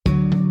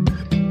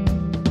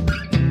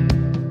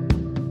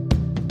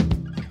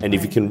And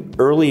if you can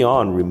early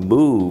on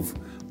remove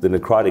the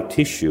necrotic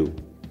tissue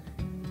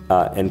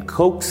and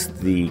coax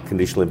the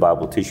conditionally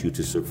viable tissue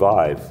to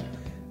survive,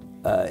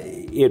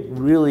 it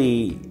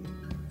really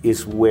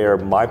is where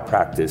my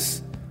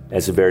practice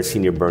as a very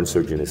senior burn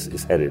surgeon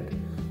is headed.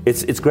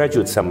 It's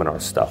graduate seminar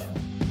stuff.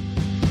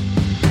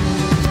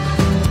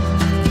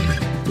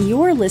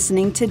 You're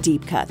listening to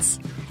Deep Cuts.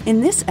 In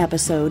this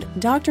episode,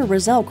 Dr.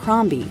 Rozelle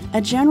Crombie,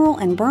 a general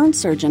and burn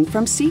surgeon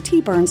from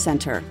CT Burn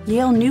Center,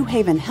 Yale New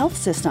Haven Health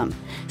System,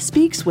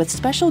 speaks with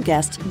special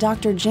guest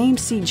Dr. James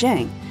C.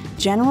 Jeng,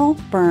 general,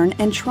 burn,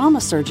 and trauma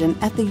surgeon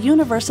at the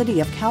University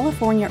of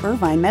California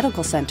Irvine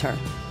Medical Center.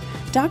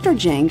 Dr.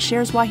 Jeng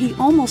shares why he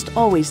almost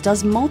always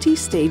does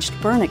multi-staged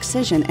burn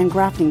excision and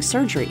grafting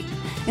surgery,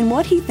 and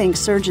what he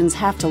thinks surgeons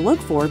have to look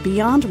for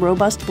beyond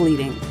robust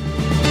bleeding.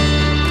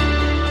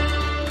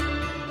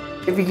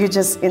 If you could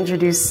just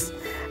introduce,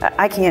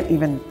 I can't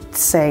even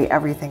say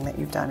everything that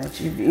you've done.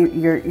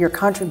 Your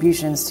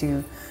contributions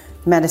to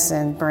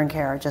medicine, burn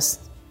care,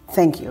 just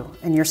thank you,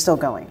 and you're still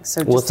going.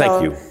 So just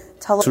thank you.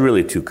 It's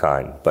really too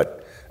kind,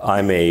 but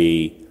I'm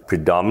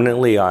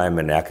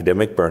an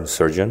academic burn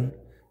surgeon,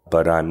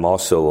 but I'm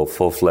also a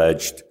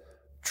full-fledged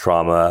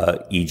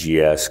trauma,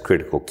 EGS,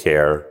 critical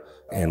care,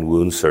 and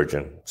wound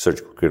surgeon,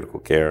 surgical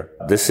critical care.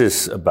 This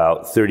is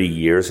about 30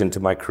 years into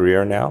my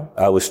career now.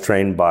 I was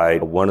trained by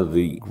one of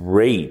the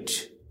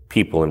great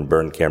people in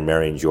burn care,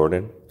 Marion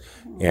Jordan.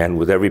 And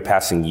with every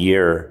passing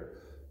year,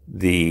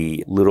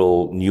 the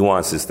little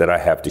nuances that I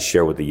have to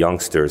share with the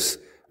youngsters,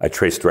 I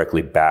trace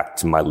directly back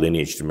to my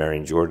lineage to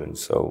Marion Jordan.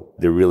 So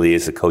there really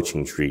is a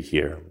coaching tree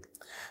here.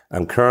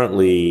 I'm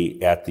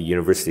currently at the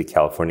University of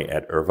California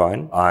at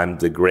Irvine. I'm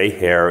the gray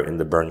hair in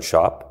the burn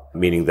shop,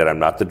 meaning that I'm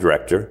not the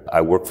director.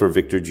 I work for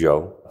Victor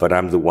Joe, but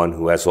I'm the one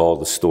who has all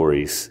the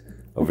stories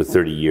over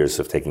 30 years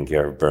of taking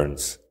care of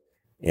burns.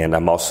 And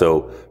I'm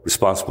also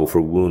responsible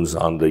for wounds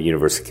on the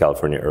University of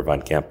California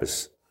Irvine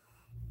campus.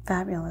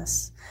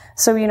 Fabulous.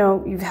 So,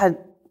 you've had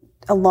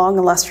a long,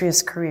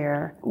 illustrious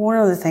career. One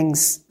of the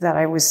things that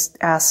I always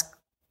ask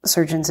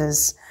surgeons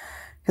is,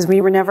 because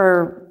we were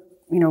never,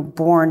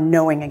 born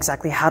knowing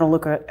exactly how to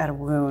look at a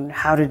wound,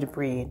 how to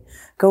debride.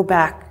 Go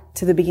back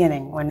to the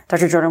beginning when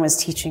Dr. Jordan was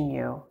teaching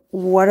you.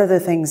 What are the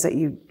things that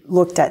you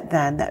looked at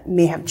then that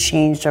may have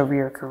changed over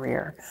your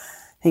career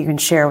that you can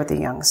share with the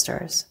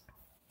youngsters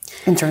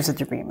in terms of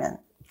debridement?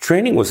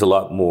 Training was a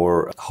lot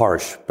more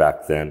harsh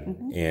back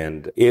then.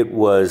 And it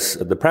was,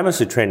 the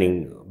premise of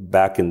training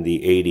back in the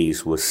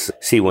 80s was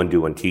see one,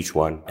 do one, teach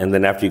one. And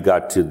then after you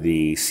got to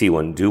the see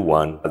one, do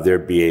one,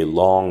 there'd be a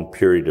long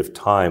period of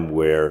time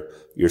where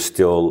you're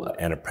still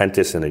an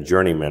apprentice and a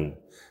journeyman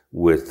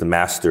with the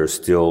master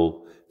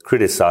still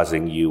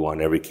criticizing you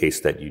on every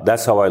case that you do.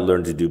 That's how I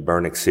learned to do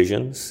burn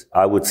excisions.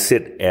 I would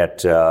sit at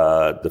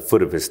the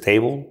foot of his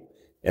table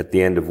at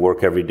the end of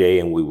work every day,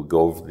 and we would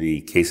go over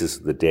the cases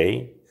of the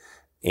day.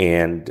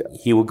 And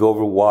he would go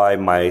over why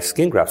my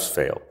skin grafts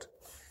failed.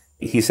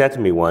 He said to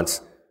me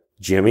once,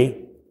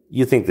 "Jimmy,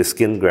 you think the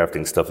skin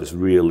grafting stuff is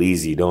real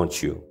easy,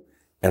 don't you?"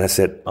 And I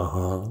said,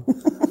 "Uh-huh."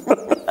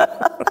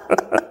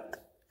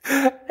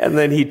 And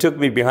then he took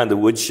me behind the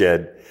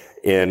woodshed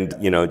and,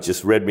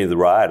 just read me the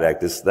riot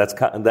act.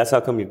 That's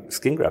how come your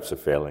skin grafts are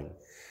failing.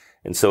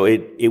 And so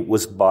it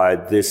was by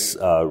this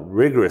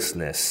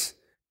rigorousness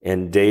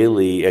and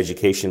daily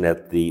education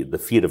at the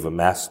feet of a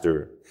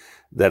master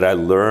that I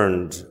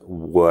learned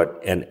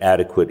what an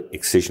adequate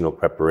excisional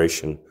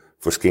preparation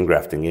for skin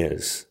grafting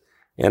is.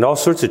 And all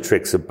sorts of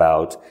tricks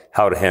about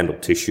how to handle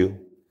tissue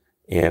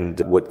and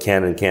what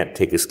can and can't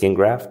take a skin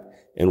graft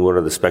and what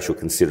are the special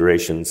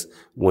considerations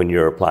when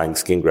you're applying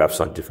skin grafts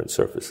on different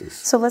surfaces.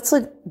 So let's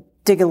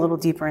dig a little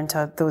deeper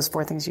into those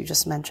four things you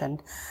just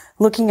mentioned.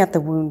 Looking at the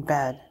wound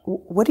bed,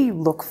 what do you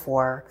look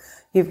for?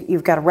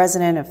 You've got a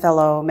resident, a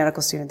fellow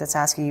medical student that's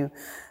asking you,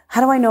 how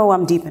do I know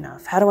I'm deep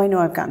enough? How do I know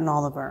I've gotten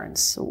all the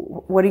burns?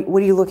 What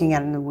are you looking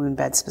at in the wound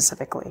bed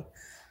specifically?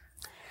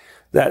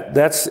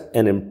 That's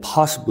an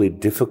impossibly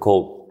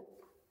difficult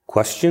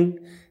question,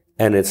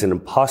 and it's an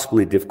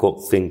impossibly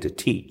difficult thing to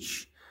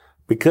teach.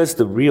 Because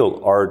the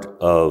real art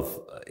of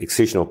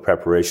excisional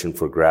preparation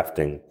for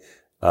grafting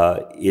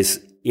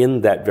is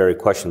in that very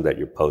question that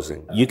you're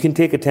posing. You can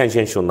take a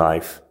tangential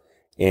knife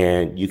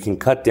and you can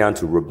cut down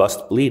to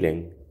robust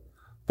bleeding,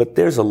 but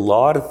there's a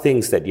lot of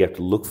things that you have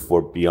to look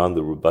for beyond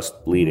the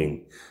robust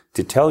bleeding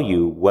to tell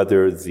you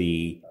whether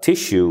the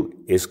tissue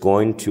is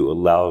going to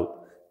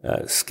allow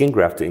skin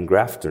graft to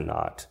engraft or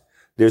not.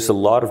 There's a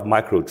lot of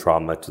micro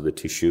trauma to the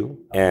tissue,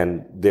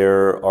 and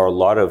there are a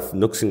lot of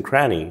nooks and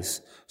crannies,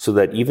 so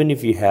that even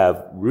if you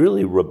have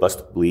really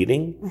robust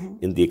bleeding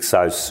in the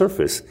excised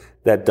surface,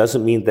 that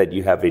doesn't mean that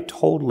you have a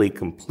totally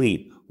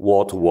complete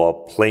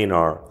wall-to-wall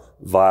planar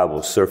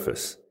viable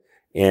surface.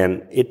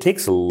 And it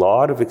takes a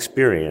lot of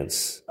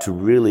experience to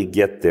really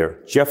get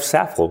there. Jeff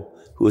Saffel,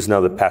 who is now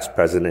the past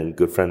president and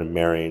good friend of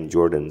Marion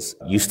Jordan's,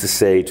 used to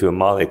say to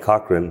Amalia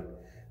Cochran,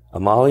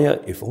 "Amalia,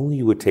 if only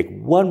you would take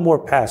one more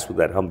pass with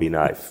that Humvee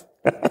knife."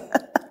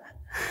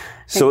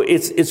 So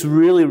it's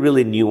really,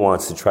 really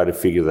nuanced to try to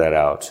figure that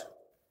out.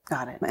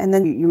 Got it. And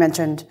then you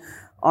mentioned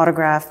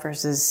autograft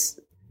versus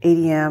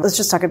ADM. Let's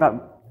just talk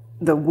about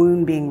the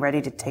wound being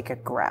ready to take a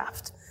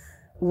graft.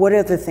 What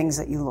are the things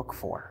that you look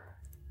for?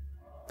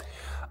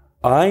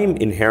 I'm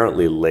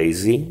inherently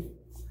lazy,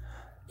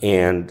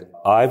 and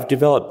I've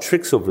developed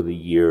tricks over the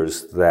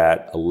years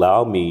that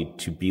allow me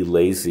to be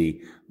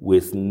lazy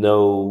with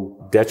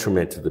no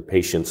detriment to the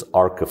patient's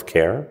arc of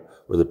care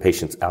or the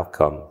patient's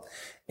outcome.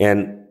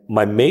 And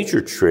my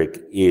major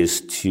trick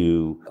is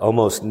to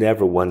almost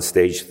never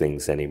one-stage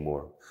things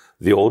anymore.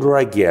 The older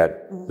I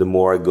get, the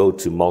more I go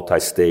to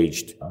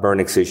multi-staged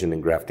burn, excision,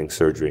 and grafting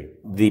surgery.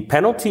 The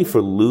penalty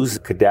for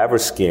losing cadaver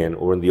skin,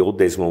 or in the old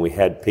days when we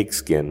had pig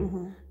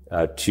skin,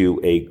 to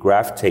a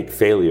graft take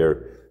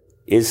failure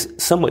is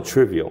somewhat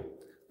trivial.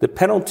 The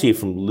penalty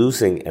from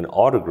losing an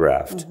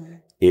autograft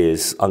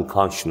is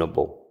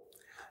unconscionable.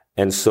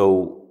 And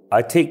so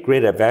I take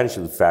great advantage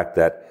of the fact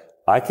that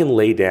I can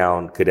lay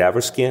down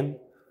cadaver skin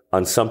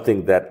on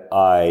something that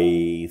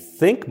I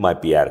think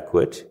might be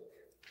adequate,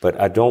 but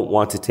I don't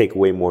want to take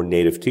away more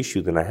native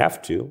tissue than I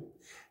have to,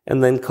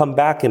 and then come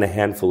back in a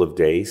handful of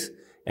days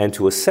and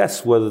to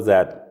assess whether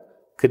that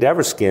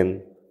cadaver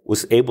skin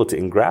was able to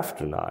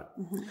engraft or not.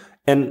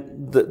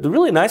 And the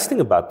really nice thing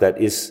about that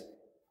is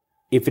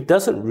if it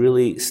doesn't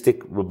really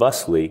stick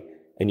robustly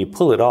and you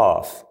pull it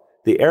off,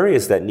 the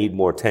areas that need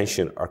more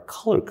attention are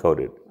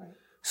color-coded.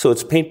 So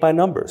it's paint by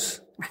numbers.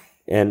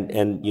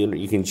 And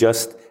you can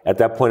just, at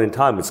that point in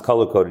time, it's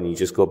color-coded, and you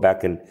just go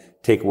back and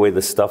take away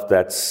the stuff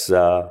that's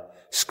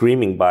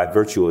screaming by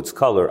virtue of its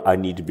color, I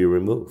need to be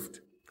removed.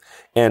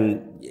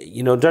 And,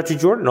 Dr.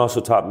 Jordan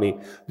also taught me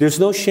there's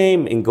no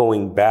shame in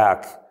going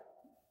back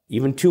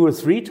even 2 or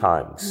 3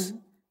 times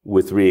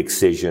with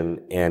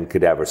re-excision and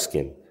cadaver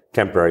skin,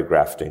 temporary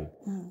grafting,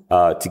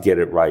 to get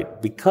it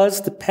right.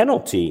 Because the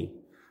penalty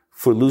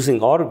for losing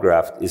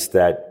autograft is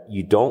that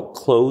you don't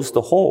close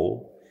the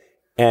hole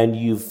and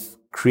you've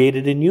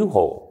created a new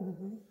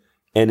hole.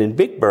 And in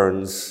big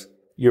burns,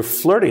 you're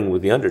flirting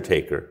with the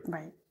undertaker.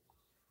 Right.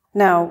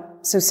 Now,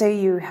 so say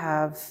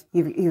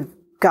you've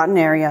got an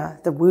area,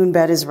 the wound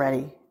bed is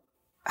ready.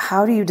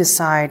 How do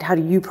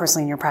you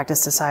personally in your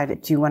practice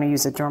decide, do you want to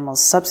use a dermal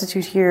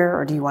substitute here,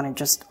 or do you want to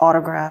just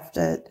autograft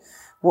it?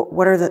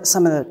 What are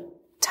some of the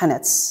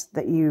tenets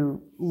that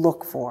you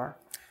look for?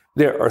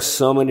 There are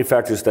so many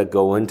factors that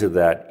go into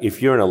that. If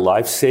you're in a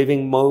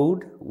life-saving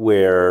mode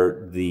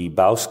where the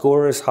bow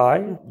score is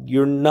high,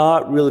 you're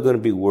not really going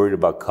to be worried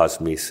about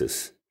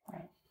cosmesis.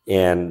 Right.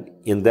 And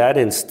in that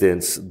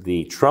instance,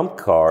 the trump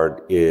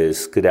card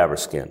is cadaver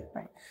skin.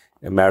 Right.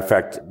 As a matter of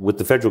fact, with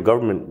the federal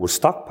government, we're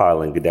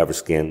stockpiling cadaver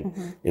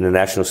skin in a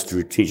national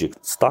strategic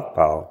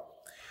stockpile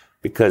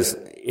because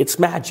it's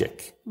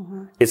magic.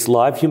 It's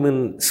live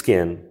human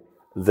skin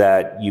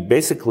that you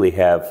basically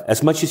have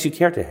as much as you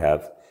care to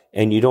have,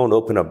 and you don't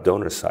open up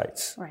donor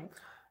sites. Right.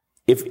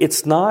 If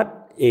it's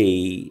not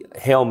a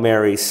Hail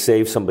Mary,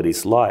 save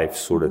somebody's life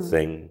sort of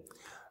thing,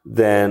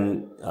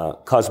 then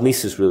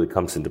cosmesis really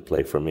comes into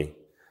play for me.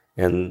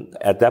 And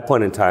at that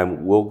point in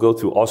time, we'll go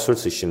through all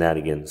sorts of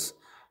shenanigans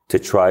to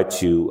try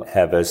to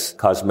have as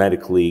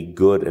cosmetically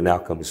good an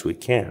outcome as we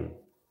can.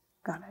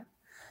 Got it.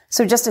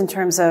 So just in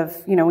terms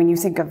of, when you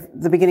think of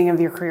the beginning of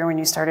your career, when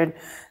you started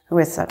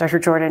with Dr.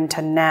 Jordan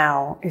to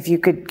now, if you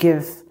could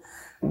give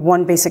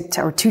one basic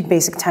or 2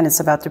 basic tenets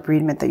about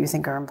debridement that you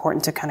think are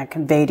important to kind of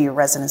convey to your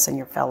residents and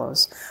your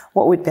fellows,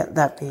 what would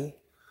that be?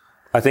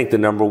 I think the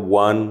number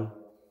one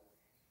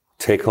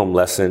take-home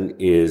lesson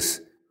is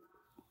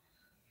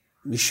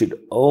you should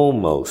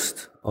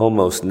almost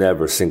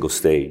never single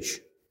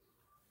stage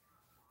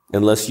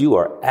unless you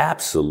are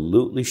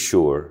absolutely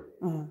sure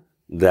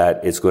that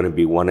it's going to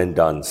be one and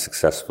done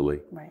successfully.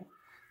 Right.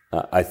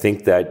 I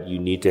think that you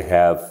need to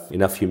have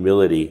enough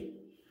humility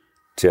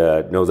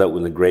to know that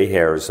when the gray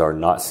hairs are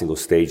not single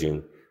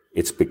staging,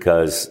 it's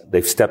because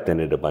they've stepped in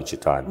it a bunch of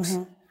times.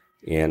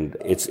 And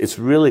it's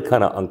really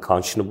kind of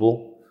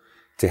unconscionable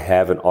to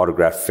have an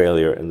autograft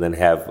failure and then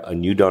have a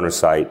new donor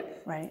site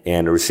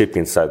and a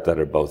recipient site that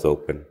are both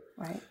open.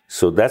 Right.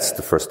 So that's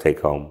the first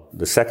take home.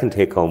 The second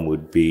take home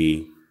would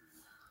be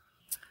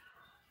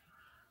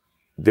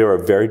there are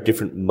very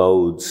different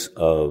modes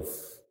of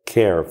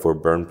care for a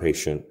burn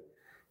patient.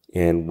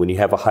 And when you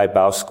have a high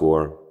bow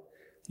score,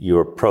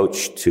 your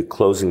approach to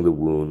closing the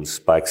wounds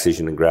by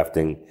excision and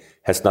grafting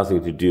has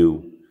nothing to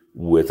do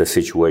with a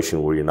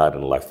situation where you're not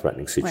in a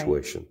life-threatening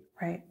situation.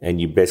 Right.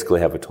 And you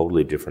basically have a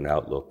totally different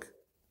outlook.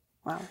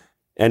 Wow.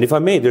 And if I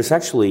may, there's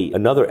actually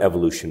another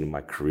evolution in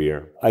my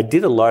career. I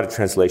did a lot of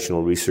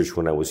translational research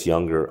when I was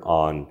younger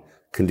on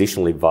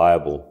conditionally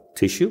viable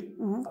tissue.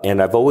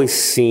 And I've always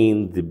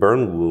seen the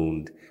burn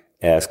wound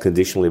as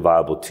conditionally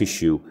viable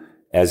tissue,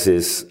 as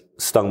is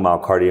stung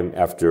myocardium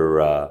after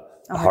a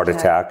heart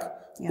attack.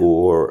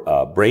 Or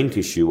brain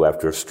tissue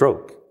after a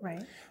stroke.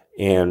 Right.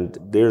 And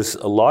there's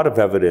a lot of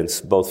evidence,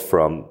 both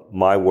from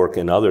my work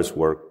and others'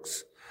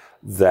 works,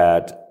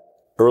 that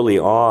early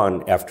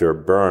on after a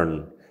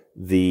burn,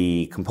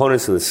 the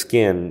components of the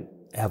skin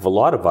have a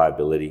lot of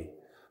viability,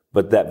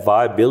 but that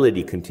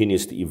viability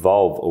continues to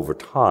evolve over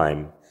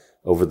time,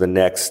 over the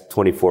next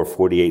 24,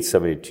 48,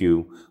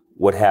 72,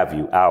 what have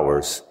you,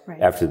 hours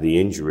after the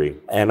injury.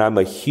 And I'm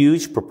a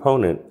huge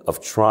proponent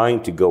of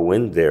trying to go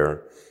in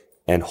there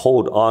and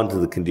hold on to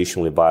the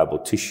conditionally viable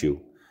tissue,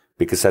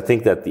 because I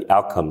think that the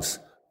outcomes,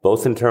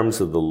 both in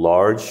terms of the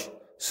large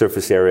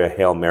surface area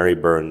Hail Mary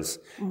burns,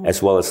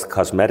 as well as the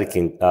cosmetic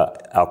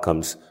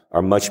outcomes,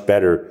 are much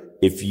better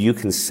if you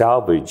can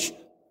salvage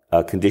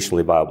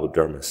conditionally viable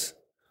dermis.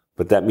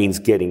 But that means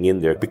getting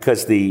in there,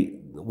 because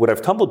what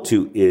I've tumbled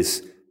to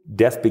is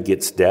death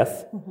begets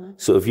death.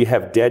 So if you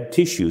have dead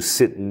tissue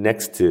sitting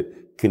next to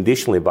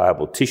conditionally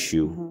viable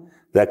tissue,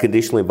 that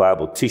conditionally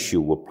viable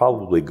tissue will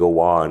probably go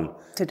on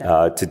to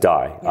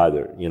die,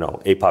 either,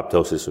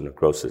 apoptosis or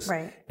necrosis.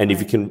 And if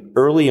you can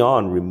early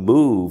on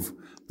remove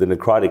the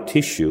necrotic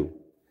tissue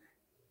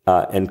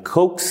and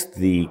coax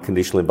the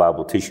conditionally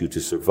viable tissue to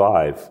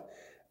survive,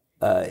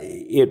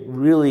 it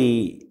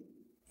really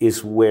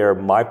is where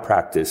my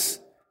practice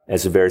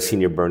as a very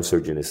senior burn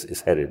surgeon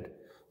is headed.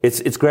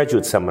 It's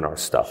graduate seminar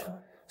stuff.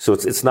 So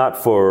it's not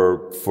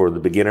for the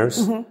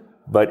beginners,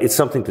 but it's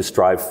something to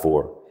strive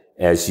for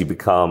as you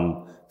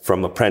become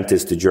from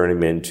apprentice to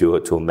journeyman to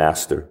a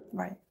master.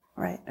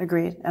 Right.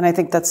 Agreed. And I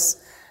think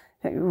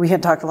we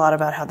had talked a lot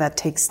about how that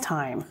takes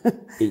time.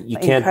 You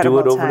can't do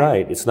it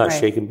overnight. It's not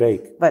shake and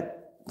bake.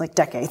 But like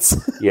decades.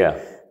 Yeah.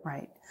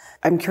 Right.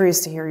 I'm curious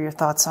to hear your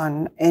thoughts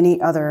on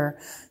any other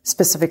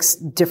specific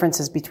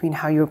differences between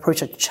how you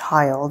approach a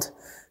child,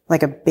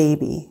 like a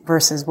baby,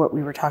 versus what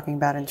we were talking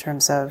about in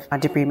terms of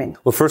debridement.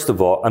 Well, first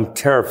of all, I'm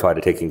terrified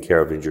of taking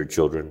care of injured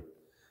children.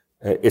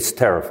 It's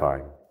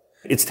terrifying.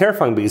 It's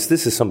terrifying because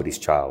this is somebody's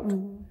child.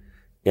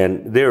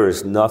 And there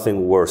is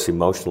nothing worse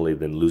emotionally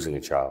than losing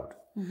a child.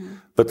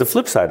 But the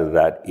flip side of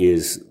that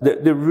is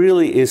there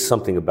really is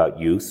something about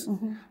youth,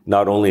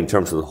 not only in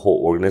terms of the whole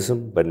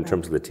organism, but in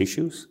terms of the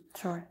tissues.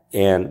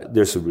 And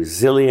there's a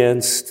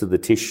resilience to the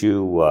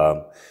tissue.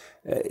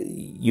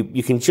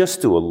 You can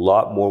just do a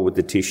lot more with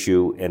the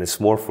tissue, and it's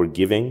more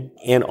forgiving.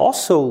 And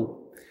also,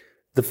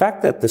 the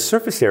fact that the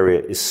surface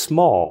area is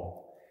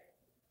small,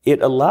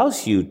 it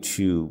allows you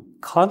to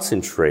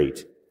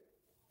concentrate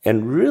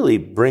and really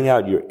bring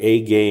out your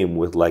A game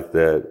with like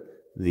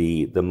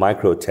the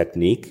micro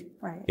technique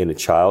in a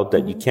child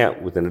that you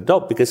can't with an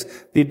adult, because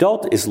the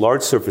adult is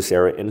large surface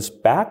area and it's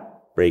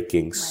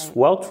back-breaking,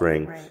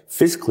 sweltering,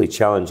 physically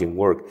challenging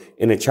work.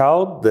 In a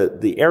child,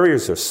 the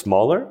areas are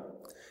smaller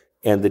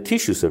and the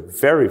tissues are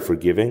very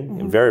forgiving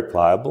and very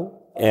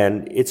pliable.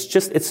 And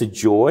it's a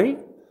joy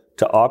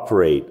to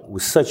operate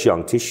with such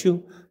young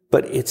tissue,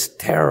 but it's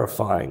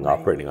terrifying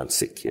operating on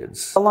sick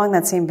kids. Along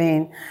that same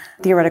vein,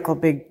 theoretical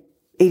big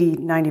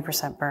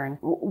 80-90% burn.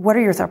 What are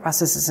your thought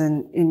processes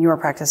in your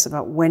practice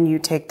about when you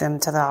take them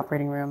to the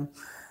operating room,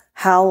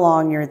 how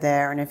long you're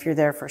there, and if you're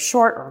there for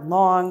short or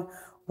long,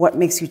 what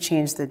makes you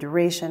change the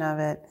duration of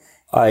it?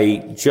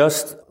 I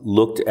just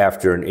looked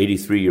after an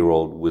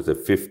 83-year-old with a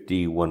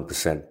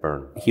 51%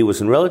 burn. He was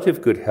in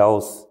relative good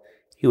health.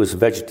 He was a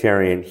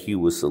vegetarian. He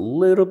was a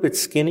little bit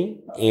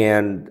skinny.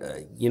 And,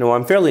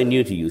 I'm fairly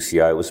new to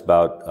UCI. It was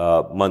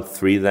about month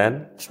 3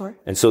 then.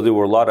 And so there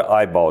were a lot of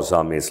eyeballs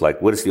on me. It's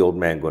like, what is the old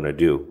man going to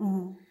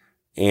do?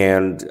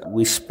 And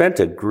we spent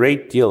a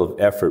great deal of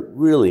effort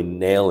really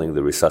nailing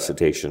the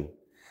resuscitation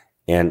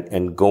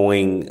and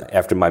going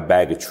after my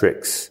bag of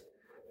tricks.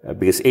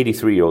 Because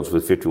 83-year-olds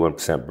with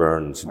 51%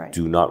 burns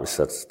do not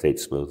resuscitate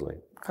smoothly.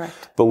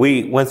 But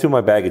we went through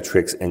my bag of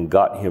tricks and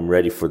got him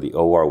ready for the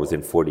OR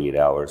within 48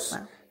 hours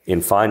in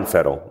fine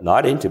fettle,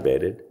 not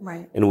intubated.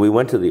 And we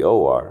went to the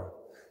OR,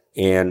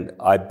 and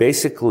I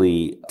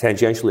basically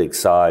tangentially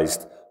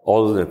excised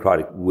all of the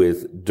necrotic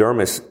with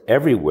dermis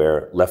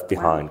everywhere left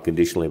behind,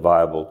 conditionally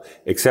viable,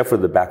 except for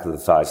the back of the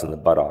thighs and the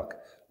buttock,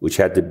 which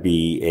had to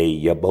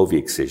be a Bovie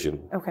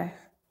excision.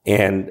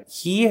 And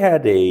he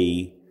had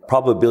a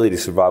probability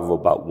of survival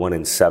of about 1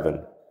 in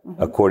 7,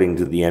 according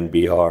to the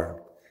NBR.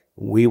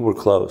 We were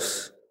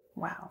close.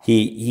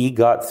 He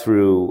got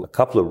through a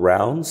couple of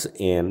rounds,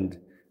 and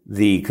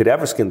the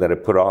cadaver skin that I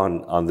put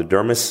on the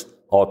dermis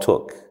all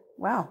took.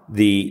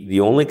 The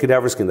only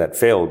cadaver skin that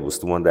failed was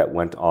the one that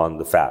went on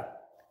the fat.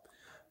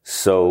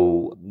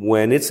 So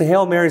when it's a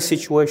Hail Mary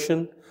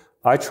situation,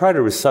 I try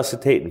to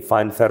resuscitate in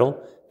fine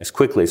fettle as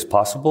quickly as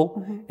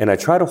possible, and I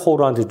try to hold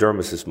on to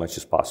dermis as much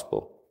as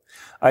possible.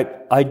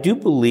 I do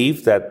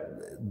believe that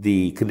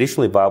the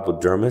conditionally viable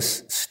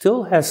dermis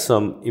still has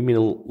some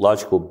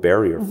immunological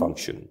barrier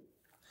function,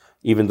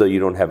 even though you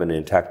don't have an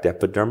intact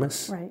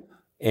epidermis.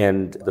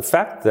 And the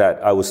fact that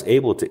I was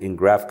able to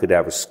engraft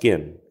cadaver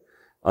skin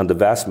on the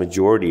vast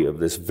majority of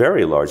this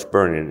very large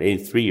burn in an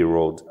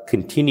 83-year-old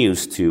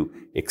continues to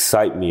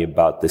excite me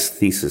about this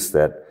thesis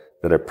that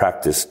I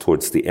practiced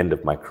towards the end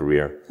of my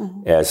career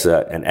as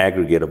an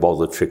aggregate of all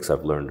the tricks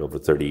I've learned over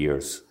 30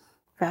 years.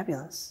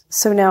 Fabulous.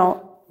 So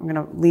now I'm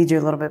going to lead you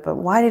a little bit, but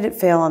why did it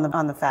fail on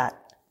the fat?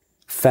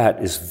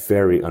 Fat is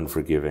very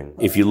unforgiving.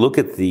 If you look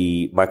at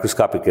the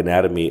microscopic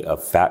anatomy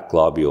of fat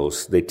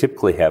globules, they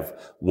typically have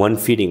one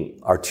feeding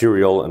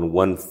arteriole and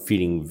one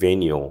feeding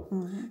venule,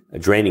 a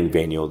draining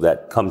venule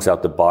that comes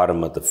out the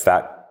bottom of the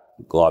fat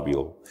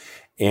globule.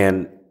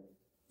 And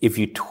If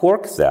you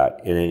torque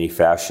that in any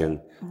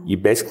fashion, you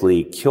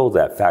basically kill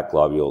that fat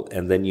globule,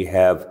 and then you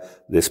have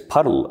this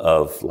puddle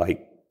of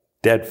like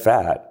dead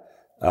fat,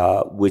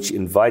 which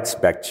invites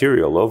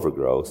bacterial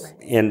overgrowth.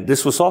 Right. And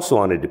this was also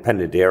on a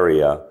dependent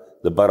area,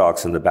 the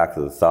buttocks and the back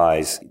of the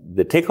thighs.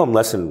 The take-home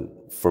lesson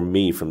for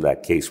me from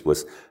that case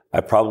was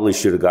I probably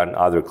should have gotten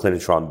either a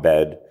Clinitron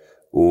bed,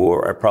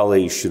 or I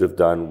probably should have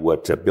done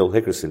what Bill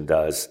Hickerson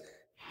does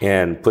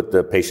and put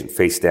the patient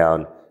face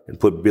down and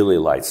put Billy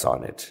lights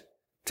on it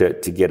to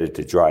get it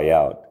to dry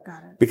out.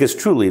 Got it. Because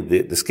truly,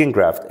 the skin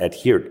graft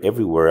adhered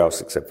everywhere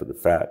else except for the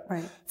fat.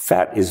 Right.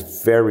 Fat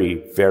is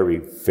very, very,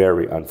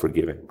 very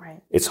unforgiving.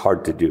 Right. It's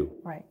hard to do.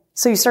 Right.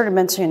 So you started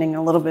mentioning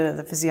a little bit of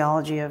the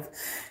physiology of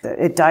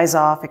it dies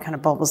off, it kind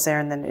of bubbles there,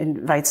 and then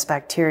invites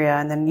bacteria.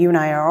 And then you and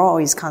I are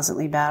always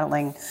constantly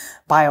battling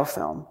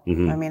biofilm.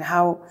 I mean,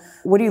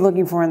 what are you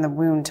looking for in the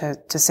wound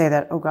to say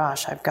that, oh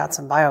gosh, I've got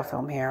some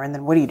biofilm here, and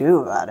then what do you do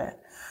about it?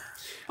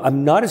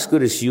 I'm not as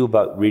good as you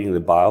about reading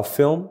the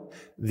biofilm.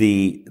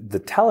 The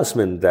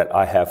talisman that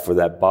I have for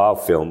that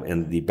biofilm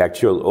and the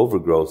bacterial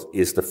overgrowth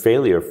is the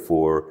failure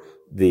for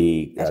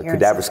the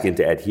cadaver skin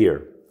to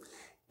adhere.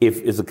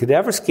 If the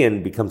cadaver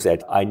skin becomes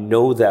I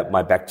know that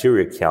my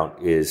bacteria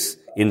count is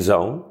in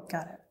zone.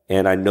 Got it.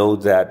 And I know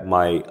that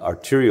my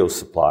arterial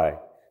supply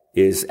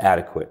is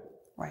adequate.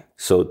 Right.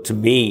 So to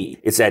me,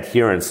 it's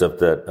adherence of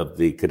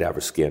the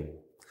cadaver skin.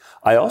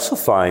 I also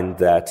find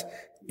that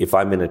if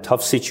I'm in a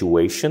tough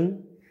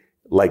situation,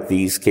 like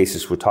these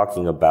cases we're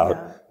talking about,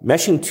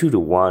 meshing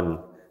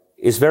 2-to-1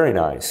 is very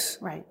nice.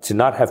 Right. To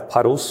not have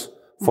puddles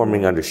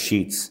forming under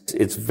sheets,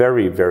 it's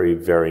very, very,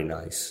 very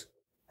nice.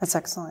 That's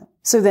excellent.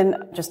 So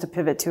then just to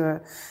pivot to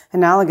an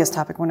analogous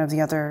topic, one of the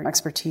other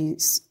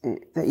expertise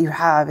that you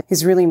have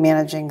is really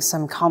managing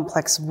some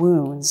complex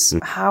wounds.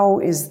 How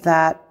is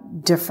that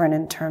different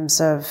in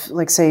terms of,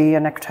 like, say, a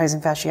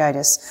necrotizing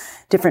fasciitis,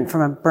 different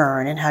from a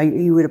burn, and how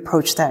you would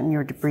approach that in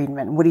your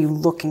debridement? What are you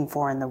looking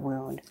for in the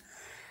wound?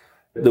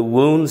 The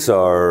wounds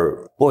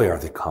are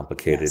they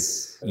complicated.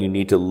 Yes. You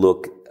need to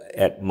look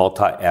at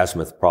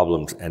multi-azimuth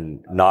problems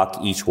and knock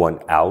each one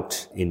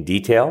out in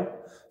detail.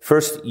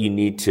 First, you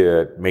need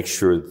to make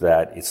sure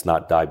that it's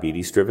not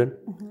diabetes driven.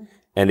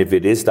 And if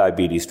it is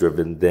diabetes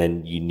driven,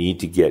 then you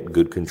need to get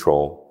good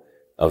control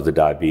of the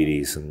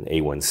diabetes and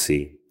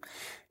A1C.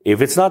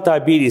 If it's not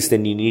diabetes,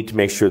 then you need to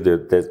make sure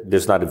that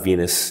there's not a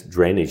venous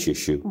drainage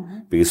issue,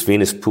 because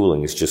venous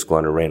pooling is just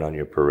going to rain on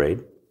your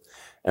parade.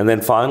 And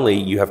then finally,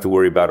 you have to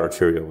worry about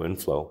arterial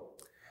inflow.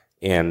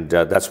 And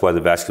that's why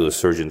the vascular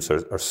surgeons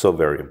are so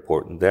very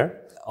important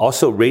there.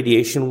 Also,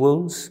 radiation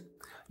wounds.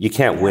 You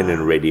can't win in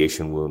a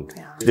radiation wound.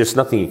 Yeah. There's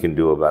nothing you can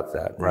do about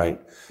that, right?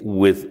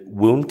 With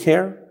wound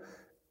care,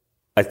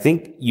 I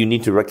think you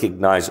need to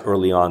recognize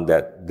early on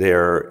that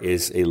there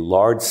is a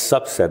large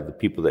subset of the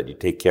people that you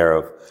take care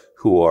of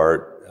who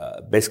are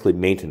basically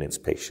maintenance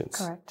patients.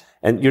 Correct.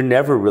 And you're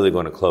never really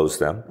going to close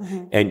them.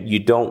 And you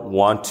don't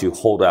want to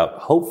hold out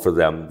hope for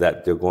them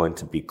that they're going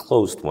to be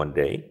closed one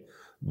day.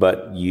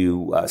 But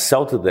you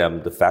sell to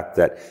them the fact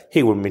that,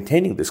 hey, we're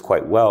maintaining this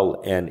quite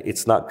well, and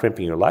it's not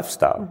crimping your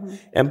lifestyle.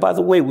 And by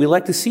the way, we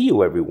like to see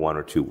you every 1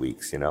 or 2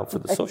 weeks, for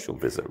the social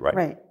visit, right?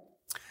 Right.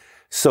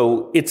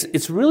 So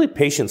it's really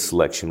patient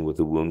selection with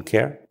the wound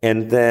care.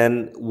 And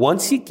then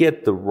once you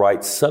get the right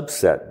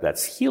subset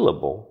that's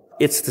healable,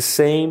 it's the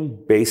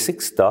same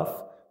basic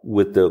stuff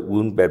with the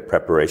wound bed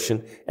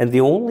preparation. And the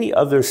only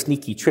other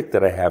sneaky trick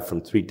that I have from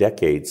 3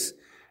 decades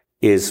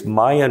is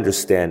my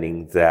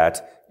understanding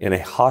that in a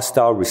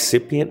hostile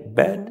recipient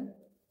bed,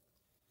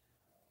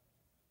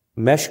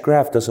 mesh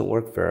graft doesn't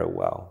work very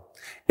well.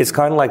 It's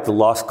kind of like the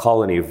lost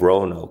colony of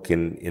Roanoke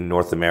in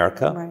North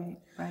America. Right,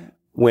 right.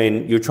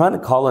 When you're trying to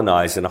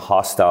colonize in a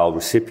hostile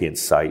recipient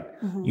site,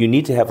 you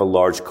need to have a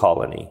large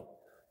colony.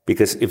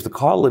 Because if the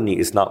colony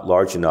is not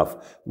large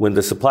enough, when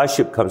the supply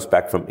ship comes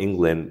back from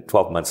England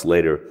 12 months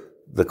later,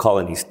 the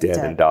colony's dead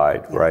and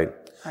died, right?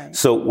 Right.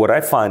 So what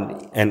I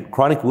find, and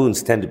chronic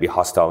wounds tend to be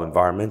hostile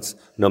environments,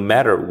 no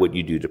matter what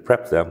you do to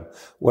prep them,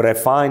 what I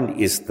find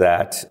is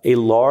that a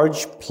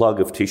large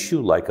plug of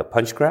tissue, like a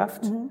punch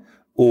graft,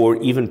 or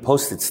even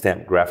postage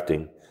stamp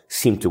grafting,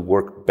 seem to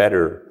work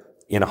better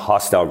in a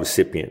hostile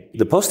recipient.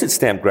 The postage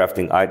stamp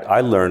grafting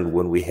I learned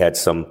when we had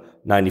some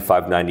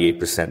 95,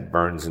 98%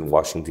 burns in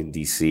Washington,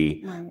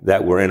 D.C.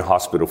 that were in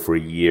hospital for a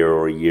year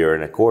or a year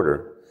and a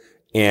quarter.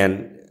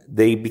 And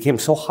they became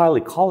so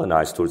highly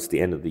colonized towards the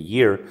end of the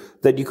year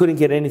that you couldn't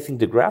get anything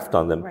to graft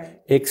on them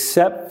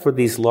except for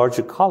these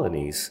larger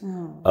colonies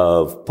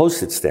of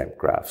postage stamp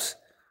grafts.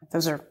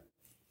 Those are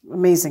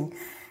amazing.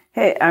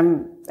 Hey,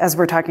 as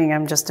we're talking,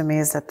 I'm just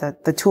amazed at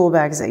the tool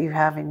bags that you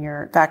have in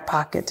your back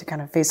pocket to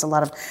kind of face a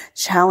lot of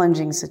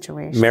challenging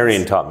situations.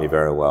 Marion taught me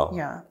very well.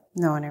 Yeah.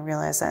 No, and I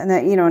realize that. And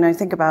that, and I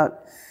think about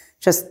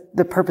just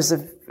the purpose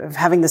of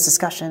having this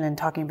discussion and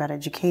talking about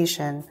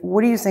education.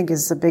 What do you think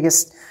is the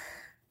biggest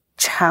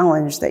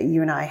challenge that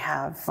you and I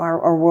have.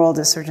 Our world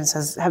as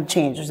surgeons have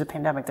changed. There's a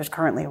pandemic. There's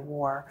currently a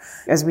war.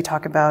 As we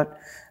talk about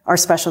our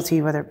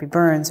specialty, whether it be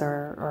burns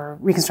or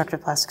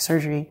reconstructive plastic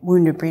surgery,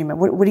 wound debridement,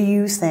 what do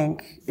you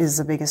think is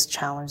the biggest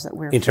challenge that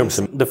we're in terms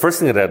of the first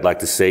thing that I'd like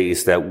to say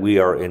is that we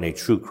are in a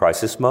true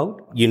crisis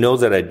mode. You know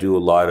that I do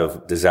a lot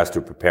of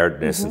disaster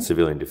preparedness and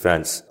civilian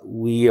defense.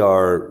 We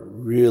are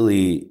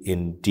really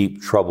in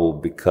deep trouble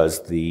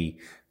because the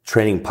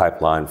training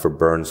pipeline for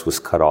burns was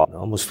cut off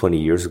almost 20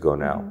 years ago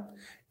now.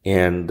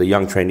 And the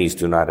young trainees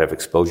do not have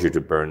exposure to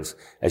burns.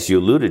 As you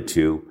alluded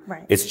to,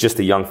 it's just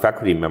the young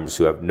faculty members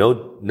who have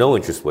no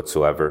interest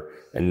whatsoever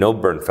and no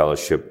burn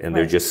fellowship, and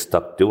they're just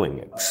stuck doing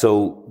it.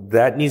 So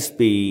that needs to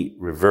be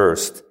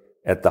reversed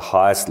at the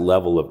highest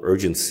level of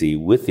urgency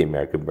with the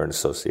American Burn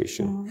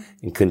Association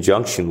in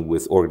conjunction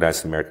with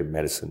Organized American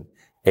Medicine,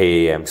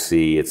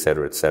 AAMC, et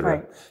cetera, et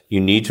cetera.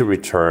 You need to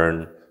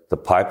return the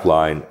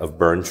pipeline of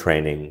burn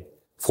training,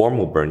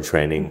 formal burn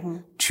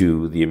training,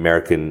 to the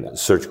American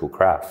surgical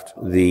craft.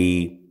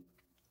 The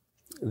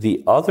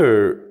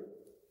other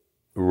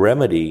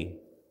remedy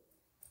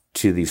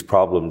to these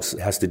problems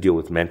has to deal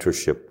with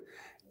mentorship.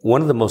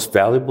 One of the most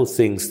valuable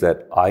things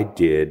that I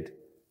did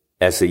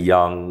as a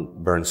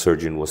young burn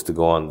surgeon was to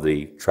go on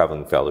the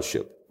traveling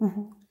fellowship.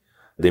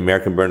 The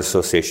American Burn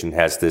Association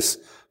has this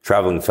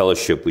traveling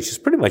fellowship, which is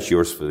pretty much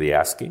yours for the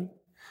asking,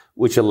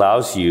 which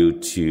allows you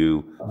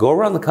to go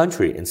around the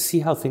country and see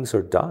how things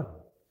are done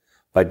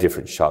by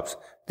different shops.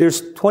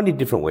 There's 20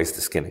 different ways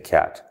to skin a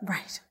cat.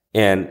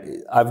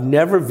 And I've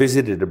never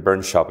visited a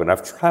burn shop, and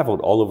I've traveled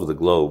all over the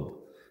globe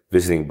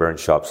visiting burn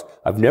shops.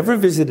 I've never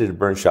visited a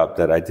burn shop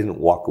that I didn't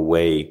walk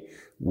away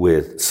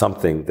with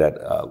something that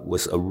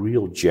was a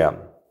real gem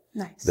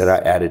that I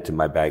added to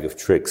my bag of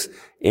tricks.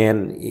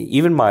 And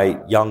even my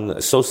young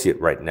associate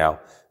right now,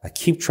 I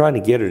keep trying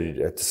to get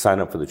her to sign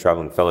up for the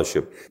traveling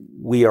fellowship.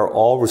 We are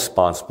all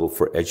responsible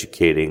for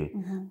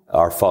educating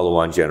our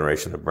follow-on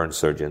generation of burn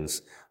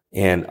surgeons.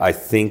 And I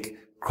think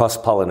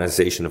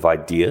cross-pollination of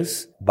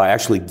ideas by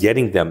actually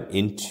getting them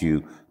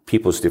into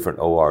people's different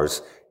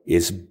ORs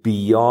is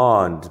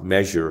beyond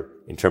measure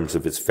in terms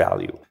of its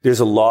value. There's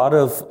a lot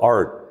of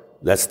art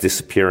that's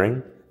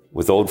disappearing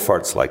with old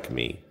farts like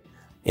me,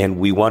 and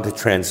we want to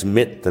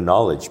transmit the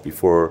knowledge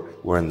before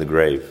we're in the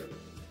grave.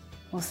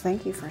 Well,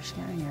 thank you for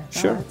sharing your thoughts.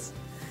 Sure.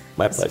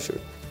 My pleasure.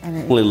 And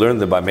I only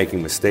learned them by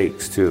making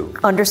mistakes, too.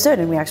 Understood,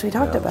 and we actually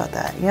talked about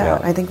that.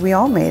 I think we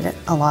all made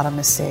a lot of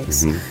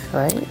mistakes,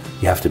 right?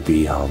 You have to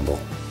be humble.